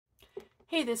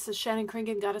Hey, this is Shannon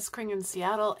Kringen, Goddess Kringen in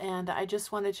Seattle, and I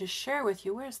just wanted to share with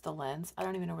you, where's the lens? I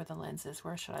don't even know where the lens is.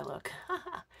 Where should I look?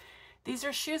 These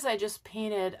are shoes I just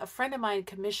painted. A friend of mine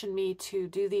commissioned me to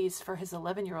do these for his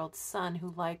 11-year-old son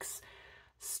who likes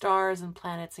stars and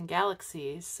planets and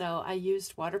galaxies. So I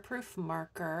used waterproof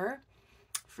marker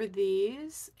for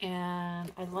these, and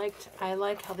I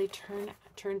like how they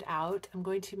turned out. I'm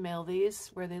going to mail these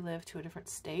where they live to a different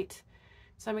state.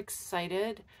 So I'm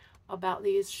excited about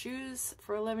these shoes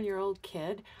for 11-year-old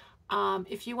kid.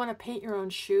 If you want to paint your own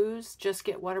shoes, just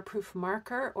get waterproof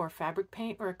marker or fabric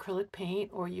paint or acrylic paint,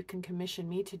 or you can commission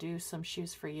me to do some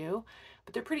shoes for you.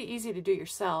 But they're pretty easy to do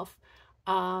yourself.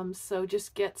 So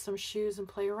just get some shoes and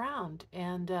play around.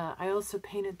 And I also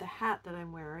painted the hat that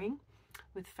I'm wearing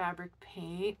with fabric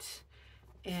paint.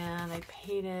 And I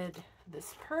painted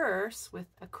this purse with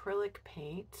acrylic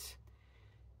paint.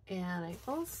 And I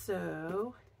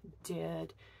also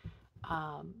did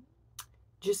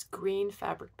just green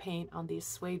fabric paint on these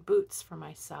suede boots for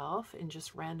myself in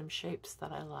just random shapes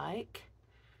that I like.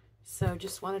 So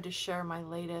just wanted to share my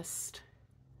latest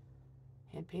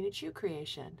hand painted shoe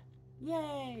creation.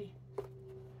 Yay!